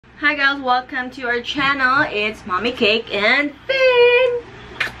Hi guys, welcome to our channel. It's Mommy Cake and Finn.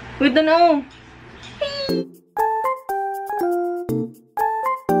 We don't know.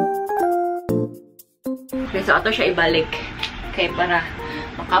 Okay, so ato siya ibalik. Okay, para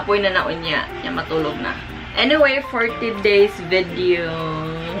makapoy na naon niya matulog na. Anyway, for today's video,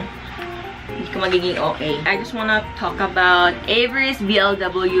 hindi ko magiging okay. I just wanna talk about Avery's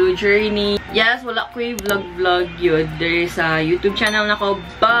BLW journey. Yes, wala ko yung vlog yun. There is a YouTube channel na ko,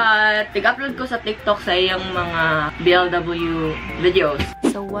 but nag-upload ko sa TikTok sa iyang mga BLW videos.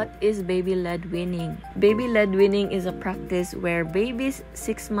 So what is baby-led weaning? Baby-led weaning is a practice where babies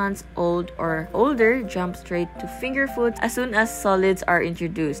 6 months old or older jump straight to finger foods as soon as solids are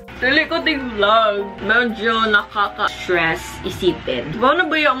introduced. Dili ko ting vlog. Medyo nakaka-stress isipin. Diba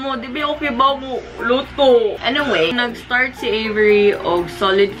nabaya mo? Di ba okay ba mo luto? Anyway, nag-start si Avery og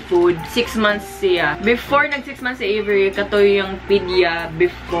solid food. 6 months siya. Before nag 6 months si Avery, katoy yung pedya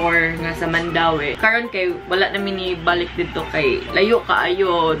before nga sa Mandawi. Karon kay wala namin ni balik dito kay layo kaayo.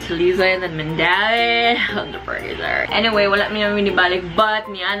 Saliza and Mandawi on the further. Anyway, wala namin ni balik, but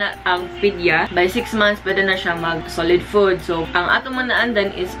niya na ang pedya. By 6 months, pwede na siya mag solid food. So, ang ato man naandan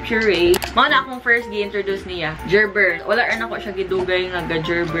is puree. Mao na akong first gi-introduce niya. Gerber. Wala rin ako siya gidugay nga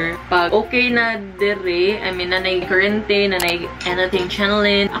ga-gerber. Pag okay na dire, I mean, nanay kurente, nanay anything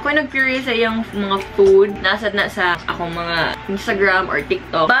channeling. Ako nag-puree sa iyang mga food. Nasad na sa akong mga Instagram or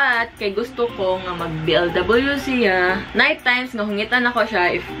TikTok. But, kay gusto ko nga mag-BLW siya. Night times nga hungitan ako siya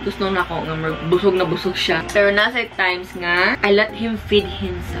if gusto na ako nga busog na busog siya. Pero nasa times nga, I let him feed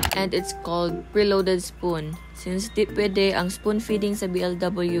himself. And it's called preloaded spoon. Since di pwede ang spoon feeding sa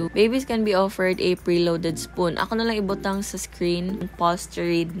BLW, babies can be offered a preloaded spoon. Ako na lang ibutang sa screen, pause to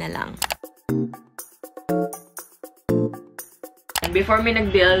read na lang. Before me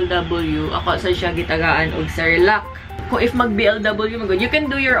nag-BLW, ako sa siya gitagaan og Cerelac. Kung if mag-BLW, you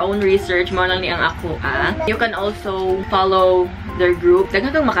can do your own research. Mo lang ni ang ako, You can also follow their group.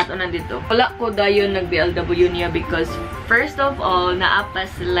 Daghang kang makatunan dito. Wala ko dayon nag-BLW niya because first of all, naapa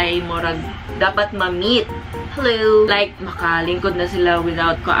sila murag dapat ma-meet. Hello! Like, makalingkod na sila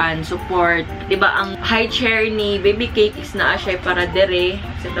without support. Diba, ang high chair ni Baby Cake is naa siya para dire.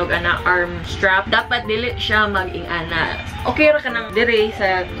 Sa tawag ana, arm strap. Dapat dili siya mag-ing-ana. Okay ra ka nang dire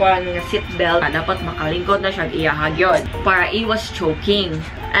sa kuan nga seatbelt. Dapat makalingkod na siya iyahag yun. Para iwas choking.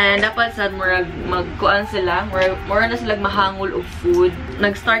 And dapat sa magkuan sila. Mura na sila mahangol og food.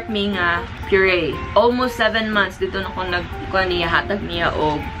 Nag-start me nga puree. Almost 7 months dito na ko nagkuan niya, hatag niya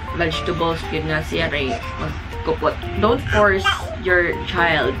og vegetables yun nga siya ray magkupot. Don't force your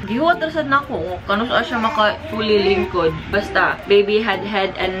child. Gihuwat rasad na ako kano sa siya maka fully lingkod. Basta baby had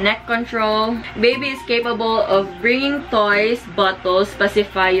head and neck control. Baby is capable of bringing toys, bottles,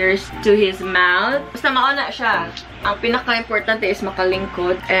 pacifiers to his mouth. Basta mauna siya. Ang pinaka-importante is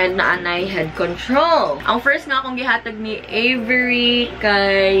makalingkod and naanay head control. Ang first nga akong gihatag ni Avery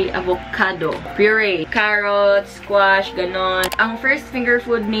kay avocado, puree, carrots, squash, ganon. Ang first finger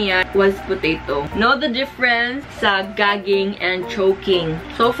food niya was potato. Know the difference sa gagging and choking.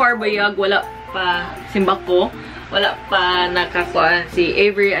 So far, bayag, wala pa simbako. Wala pa nakakuan si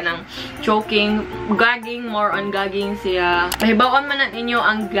Avery anang choking. Gagging, more on gagging siya. Mahibawan man na ninyo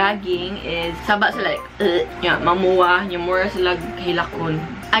ang gagging is saba sila like, mamuwa, yung mura sila hilakon.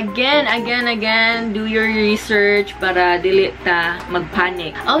 Again, do your research para dili ta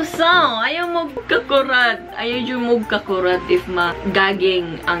magpanic. Also, ayaw mo kakurat. Ayaw dyan mo kakurat if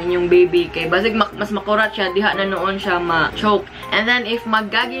mag-gagging ang inyong baby. Kay basig mas makurat siya, diha na noon siya ma-choke. And then, if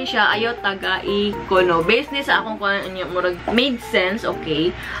mag-gagging siya, ayaw taga-i kono. Based ni sa akong kuan niya, murag made sense,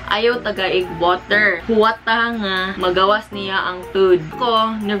 okay? Ayaw taga-ig water. Huwata nga, magawas niya ang food.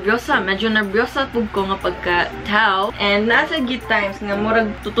 Ko, medyo nervyosa pug ko nga pagka-tao. And nasa git times nga, murag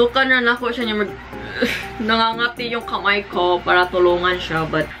tutukan na ako siya niya nangangati yung kamay ko para tulungan siya.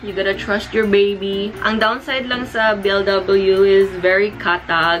 But you gotta trust your baby. Ang downside lang sa BLW is very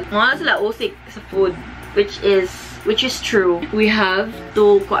katag. Mga sila usik sa food. Which is true. We have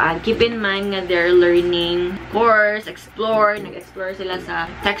to keep in mind nga they're learning course, nag-explore sila sa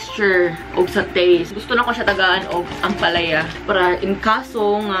texture o sa taste. Gusto na ko siya tagaan og ampalaya para in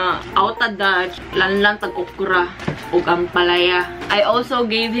kaso nga outa Dutch lang tag-okra og ampalaya. I also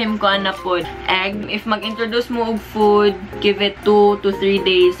gave him na pod egg. If mag-introduce mo og food, give it 2 to 3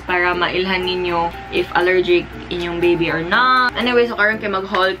 days para mailhan ninyo if allergic inyong baby or not. Anyway, so karon kay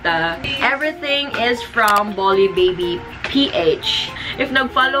mag-haul ta. Everything is from BollieBaby. BollieBaby PH. If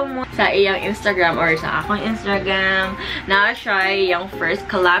nag-follow mo sa iyang Instagram or sa akong Instagram, na siya yung first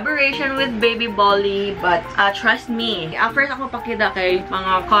collaboration with Baby Bollie. But trust me, first ako pakita kay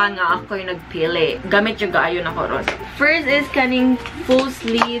mga kan nga ako yung nagpili. Gamit yung gaayon ako ron. First is kaning full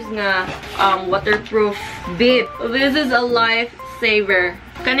sleeves nga waterproof bib. This is a lifesaver.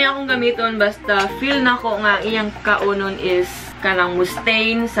 Kani akong gamiton basta feel na ko nga iyang kaunon is kanang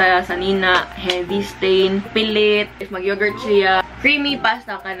mustain sa sanina, heavy stain, pilit, if mag-yogurt siya, creamy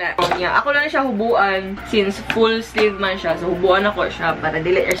pasta ka na. Ako lang siya hubuan since full sleeve man siya. So hubuan ako siya para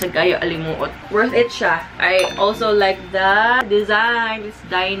dili sa kayo alimuot. Worth it siya. I also like the design, this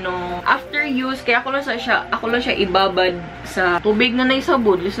dino. After use, kaya ako lang siya ibabad sa tubig na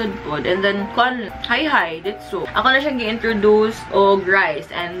naisabod, lisod pod. And then hi, that's so. Ako na siya gi-introduce og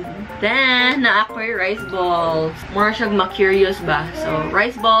rice. And then na ako rice balls. More siya ma-curious ba. So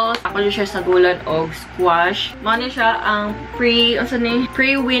rice balls, ako siya sagulan og squash. Mano siya ang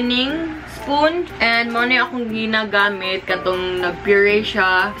pre-weaning spoon. And mo na akong ginagamit katong nag-puree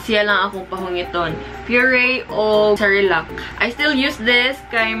siya. Siya lang akong pahungiton. Puree o Cerelac. I still use this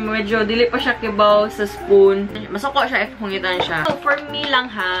kay medyo dili pa siya kibaw sa spoon. Masuko siya if hungitan siya. So for me lang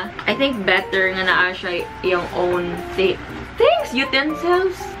ha, I think better nga naa siya yung own things,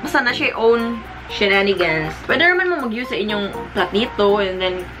 utensils. Basta na siya own shenanigans. Pwede naman mo mag-use sa inyong platito and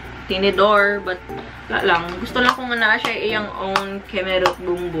then tinidor, but lang. Gusto lang ko nga na siya iyang own kemerot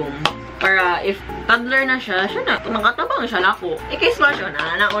boom boom. Para if toddler na siya na, makatabang siya lako. I-case mo siya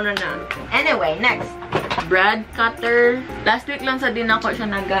na, nauna na. Anyway, next. Brad cutter. Last week lang sa din ako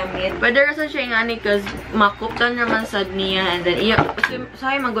siya nagamit. Pwede rasa siya yung ani cause makuptan naman sa niya and then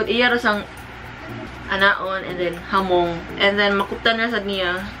sahay magod iya rasang anaon and then hamong and then makuptan na sa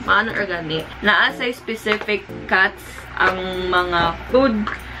niya maano organic. Naa sa specific cuts ang mga food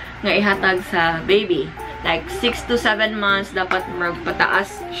nga ihatag sa baby. Like 6 to 7 months dapat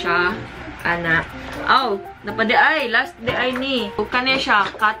magpataas siya ana. Oh, napadi ay last day ay ni. Kanya siya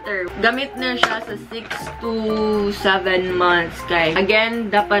cutter. Gamit na siya sa 6 to 7 months kay again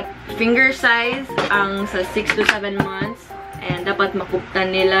dapat finger size ang sa 6 to 7 months and dapat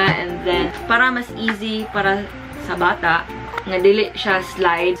makuptan nila and then para mas easy para sa bata nga dili siya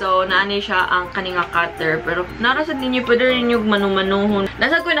slide. So, naani siya ang kaninga cutter. Pero, narasad ninyo, pwede rin yung manumanuhon.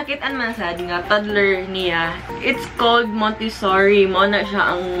 Nasa ko nakitaan man sad nga, toddler niya. It's called Montessori. Mo na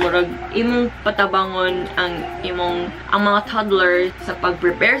siya ang murag imong patabangon ang mga toddlers sa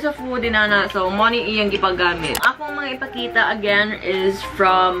pag-prepare sa food, inana. So, mo ni iyang gipagamit. Akong mga ipakita, again, is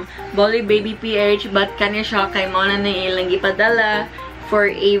from BollieBaby PH. But, kanya siya kay mo na ilang gipadala for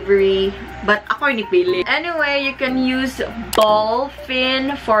Avery. But ako ni pili. Anyway, you can use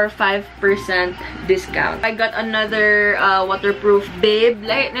Ballfin for 5% discount. I got another waterproof bib.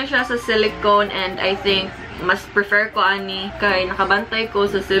 Light na siya sa silicone and I think mas prefer ko ani kay nakabantay ko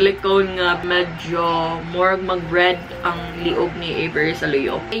sa silicone nga medyo more mag-red ang liog ni Avery sa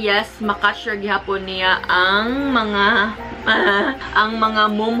luyok. Yes, makasure gihapon niya ang mga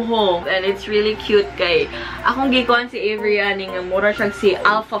mumho and it's really cute kay akong gikuan si Avery ani nga mura siya si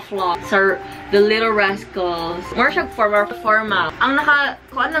Alpha Flock sa The Little Rascals. More siya formal. Ang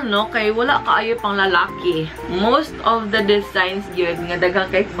nakakuan lang no kay wala kaayo pang lalaki. Most of the designs yun nga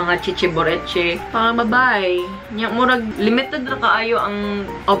daghang kay mga chichiboreche pang babae. Nya murag limited ra kaayo ang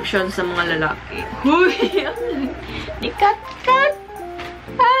options sa mga lalaki. Huy. Ni kat.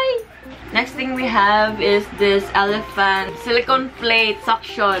 Hi. Next thing we have is this elephant silicone plate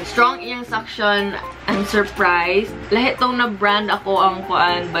suction. Strong iyang suction. I'm surprised. Lahat tong na brand ako ang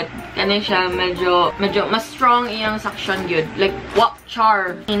kuan, but kani siya medyo mas strong iyang suction yun. Like wap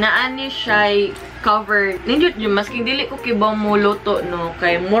char. Inaani siya covered. Nindot yun, masking dili ko kibaw mo luto no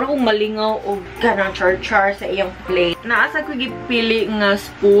kay mura kong malingaw og kanang char sa iyang plate. Naasa ko gipili nga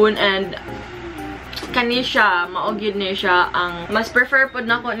spoon and kani siya, maogyod ni siya ang mas prefer pod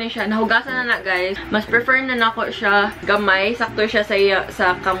nako ni siya. Nahugasan na guys. Mas prefer na nako siya gamay, sakto siya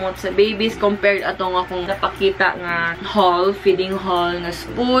sa kamot sa babies compared atong akong napakita nga haul, feeding haul nga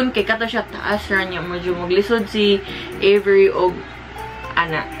spoon. Kay kato siya taas ra niya, medyo maglisod si Avery og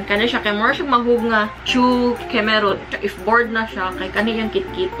ana. Kani siya kay more siya mahug nga chew kemerot. If bored na siya kay kani yung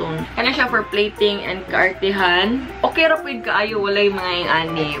kitkiton. Kani siya for plating and kaartihan. Okay ra pud kaayo walay mga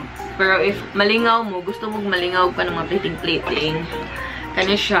anib. Pero if malingaw mo, gusto mong malingaw pa ng mga plating,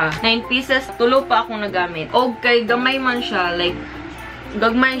 kani siya. 9 pieces, tulo pa akong nagamit. O kay gamay man siya, like,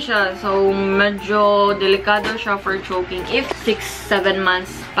 gagmay siya. So, medyo delikado siya for choking if 6-7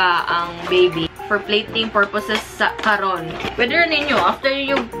 months pa ang baby. For plating purposes sa karon. Pwede rin ninyo, after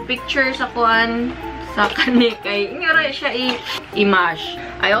yung picture sa kuan, sa kani, kay ingara siya i-mash.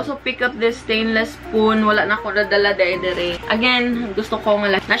 I also pick up this stainless spoon. Wala na ako nadala dire. Again, gusto ko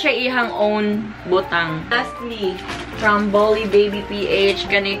nga na siya ihang own butang. Lastly, from BollieBaby PH,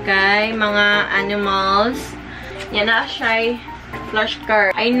 gani kay mga animals. Yan na siya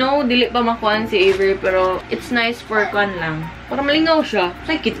flashcard. I know, dili pa makuhaan si Avery, pero it's nice for kuhan lang. Para malingaw siya.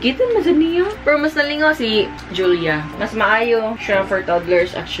 Say, kit-kitin mo sa niya. Pero mas nalingaw si Julia. Mas maayo siya for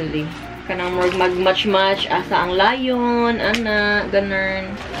toddlers, actually. Kanang mag-match-match asa ang lion, ana, ganun.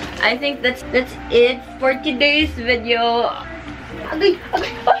 I think that's it for today's video. Agay!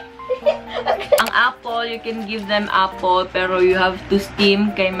 Ang apple, you can give them apple, pero you have to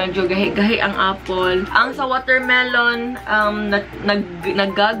steam kay medyo gahi-gahi ang apple. Ang sa watermelon,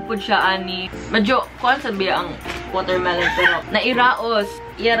 naggagpod siya ani. Medyo, kuhan sabi ang watermelon, pero nairaos.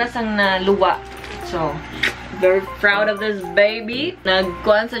 Iyaras ang naluwa. So, very proud of this baby.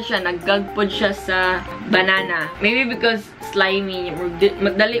 Nagkuhan siya, naggagpod siya sa banana. Maybe because slimy,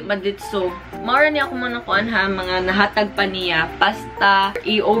 magdali maditso. Mara niya ako muna kuhan ha, mga nahatag pa niya. Pasta,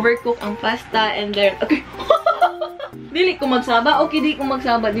 i-overcook ang pasta, and then, okay. Dili ko magsaba. Okay, di ko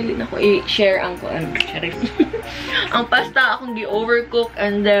magsaba. Dili na ko i-share ang kuhan. Ang pasta akong gi-overcook,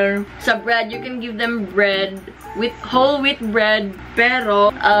 and then, sa bread, you can give them bread, with whole wheat bread,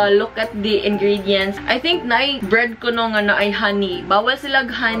 pero, look at the ingredients. I think na bread ko no nga na ay honey. Bawal sila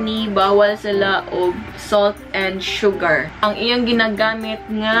honey, bawal sila og salt and sugar. Ang iyang ginagamit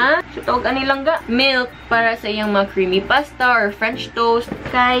nga, tawag anilang ga, milk para sa iyang mga creamy pasta or French toast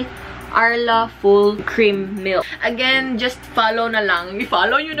kay Arla Full Cream Milk. Again, just follow na lang.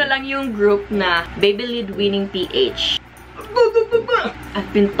 I-follow nyo na lang yung group na Baby Weaning PH.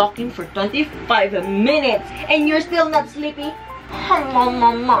 I've been talking for 25 minutes and you're still not sleepy?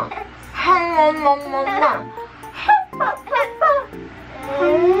 Mama.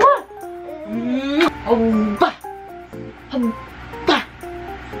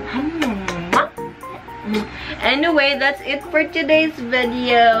 Anyway, that's it for today's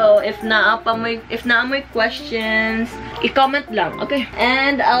video. If naa may questions, i-comment lang, okay?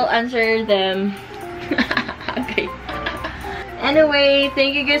 And I'll answer them. Okay. Anyway,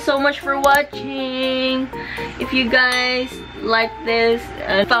 thank you guys so much for watching. If you guys like this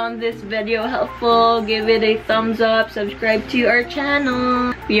and found this video helpful, give it a thumbs up, subscribe to our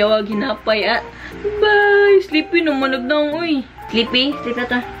channel. Piyawag hinapay at bye! Sleepy no, manag na uy. Sleepy? Sleep na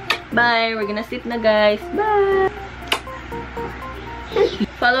ta. Bye! We're gonna sleep na guys. Bye!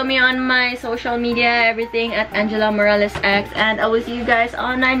 Follow me on my social media, everything at AdmoralesX, and I will see you guys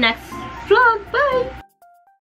on our next vlog. Bye!